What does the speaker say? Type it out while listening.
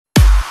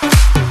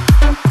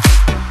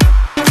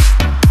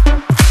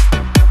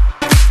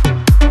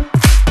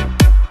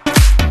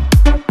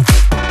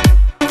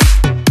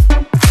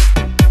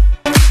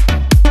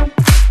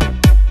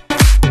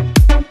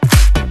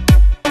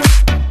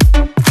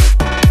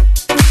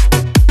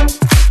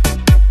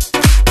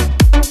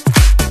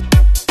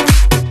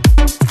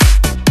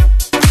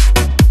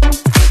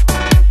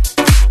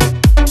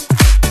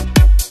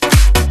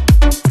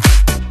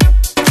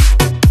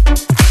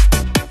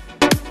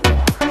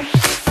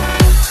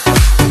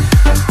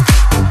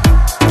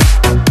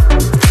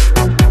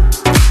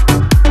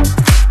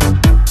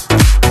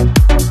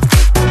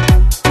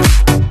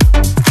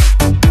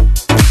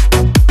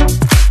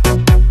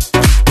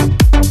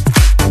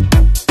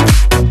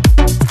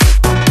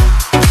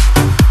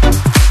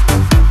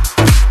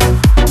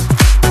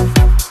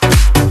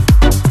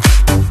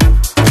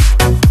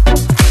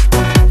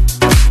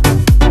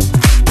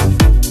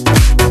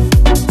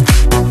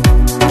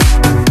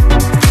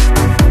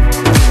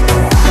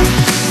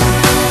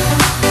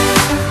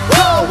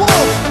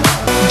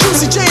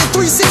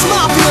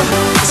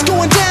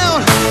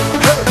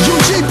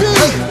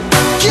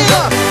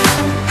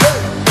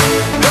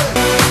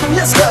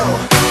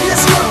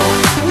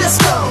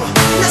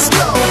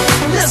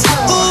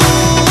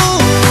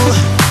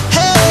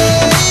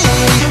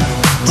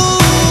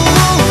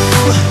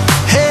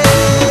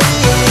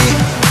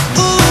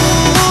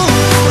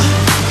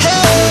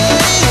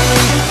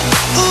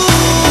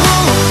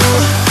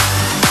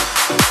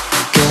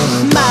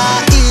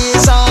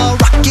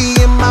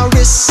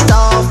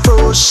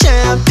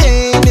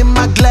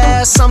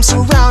I'm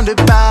surrounded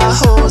by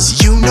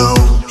hoes. You know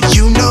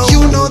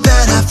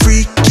that I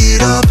freak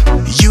it up.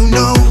 You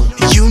know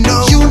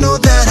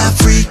that I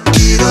freak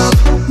it up.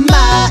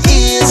 My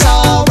ears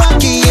all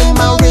rocky and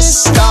my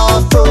wrist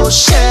all full.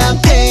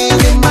 Champagne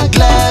in my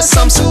glass,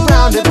 I'm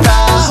surrounded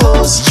by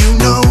hoes. You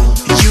know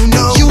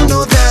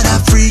that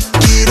I freak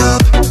it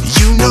up.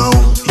 You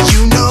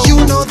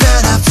know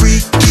that I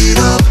freak it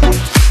up.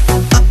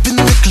 Up in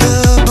the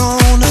club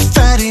on a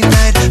Friday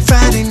night,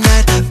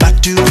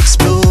 about to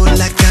explode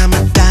like I'm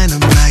a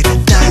dynamite.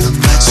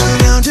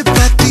 Surrounded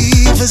by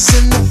divas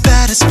and the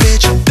baddest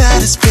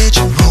bitch.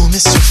 Room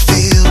is so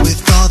filled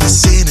with all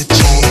this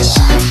energy.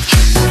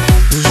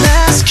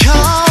 Last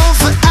call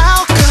for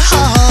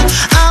alcohol.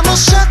 I'ma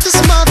shut this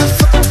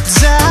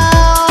motherfucker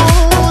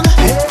down.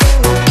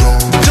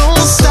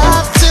 Don't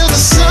stop till the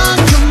sun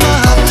come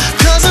up,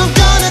 'cause I'm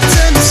gonna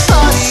turn this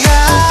party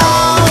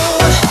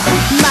out.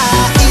 My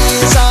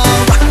ears all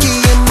rocky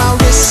and my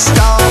wrist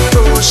all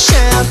full.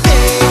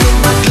 Champagne in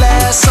my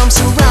glass, I'm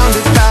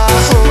surrounded by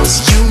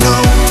hoes. You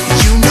know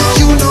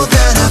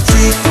that I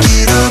freak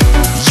it up.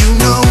 You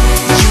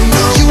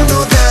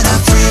know that I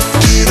freak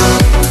it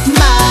up.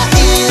 My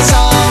ears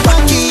all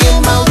rocky and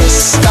my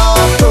wrist all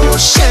full.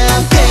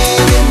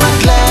 Champagne in my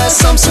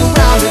glass, I'm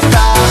surrounded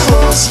by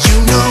hoes. You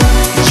know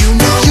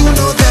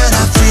that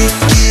I freak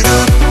it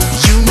up.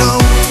 You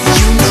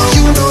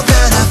know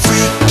that I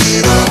freak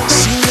it up.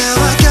 See, now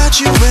I got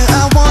you where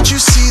I want you.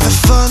 See, the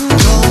fun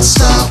don't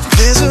stop.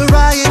 There's a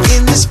riot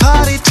in this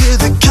party till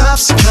the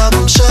cops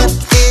come. Shut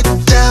it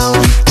down.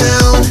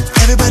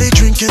 Everybody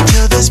drink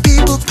until there's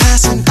people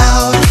passing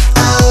out.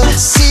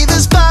 See,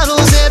 there's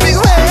bottles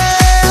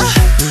everywhere.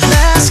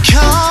 Last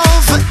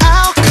call for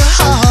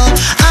alcohol.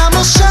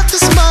 I'ma shut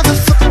this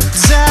motherfucker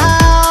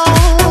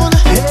down.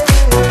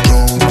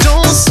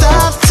 Don't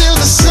stop till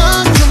the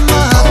sun come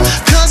up,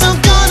 'cause I'm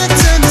gonna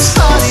turn this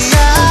party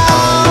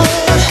out.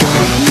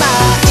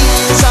 My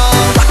ears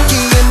all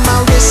rocky and my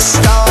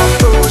wrist all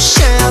full.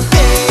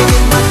 Champagne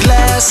in my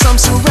glass, I'm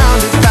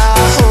surrounded by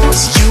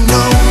hoes. You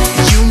know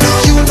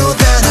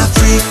that I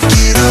freak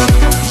it up.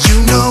 You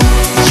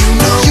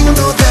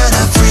know that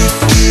I freak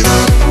it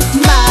up.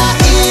 My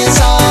ears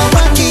all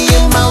rocky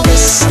and my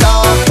wrist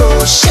all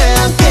full.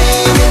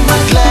 Champagne in my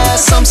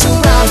glass, I'm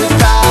surrounded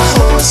by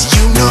hoes.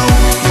 You know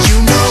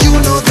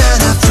that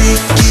I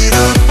freak it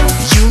up.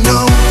 You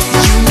know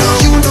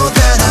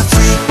that I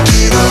freak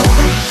it up.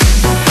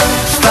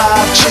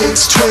 5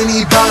 chicks,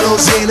 20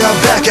 bottles in a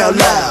back out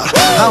loud.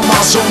 I'm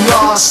on some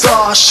raw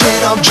star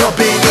shit, I'm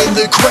jumping in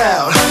the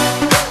crowd.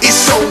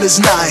 It's owner's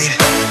night,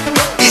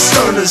 it's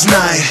Turner's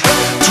night.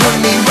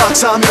 20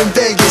 rocks, I'm in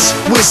Vegas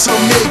with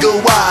some nigga.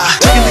 Why?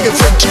 Take a nigga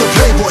friend to the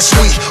Playboy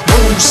suite.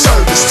 Room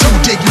service, 2